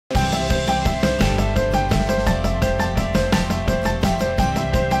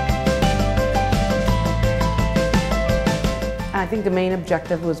think the main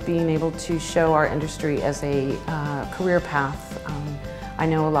objective was being able to show our industry as a career path. I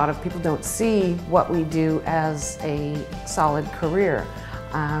know a lot of people don't see what we do as a solid career,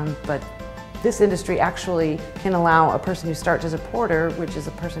 but this industry actually can allow a person who starts as a porter, which is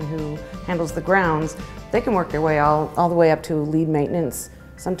a person who handles the grounds, they can work their way all the way up to lead maintenance,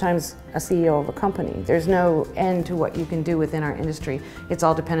 sometimes a CEO of a company. There's no end to what you can do within our industry. It's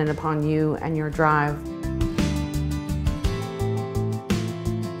all dependent upon you and your drive.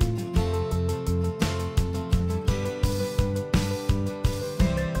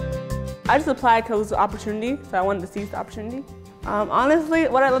 I just applied because it was an opportunity, so I wanted to seize the opportunity. Honestly,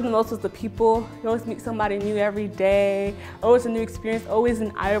 what I loved the most was the people. You always meet somebody new every day, always a new experience, always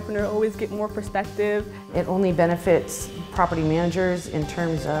an eye-opener, always get more perspective. It only benefits property managers in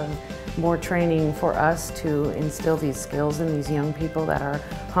terms of more training for us to instill these skills in these young people that are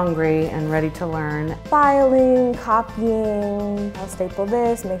hungry and ready to learn. Filing, copying, I'll staple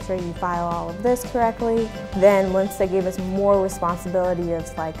this, make sure you file all of this correctly. Then once they gave us more responsibility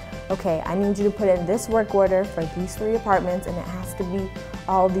of like, okay, I need you to put in this work order for these 3 apartments and it has to be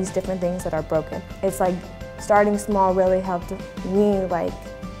all these different things that are broken. It's like starting small really helped me like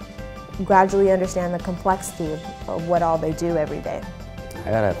gradually understand the complexity of what all they do every day. I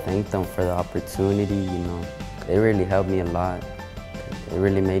gotta thank them for the opportunity, you know. It really helped me a lot. It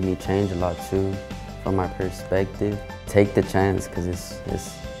really made me change a lot too, from my perspective. Take the chance, because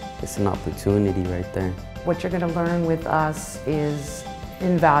it's an opportunity right there. What you're gonna learn with us is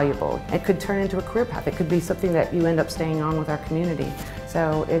invaluable. It could turn into a career path. It could be something that you end up staying on with our community.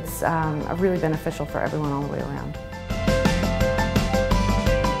 So it's really beneficial for everyone all the way around.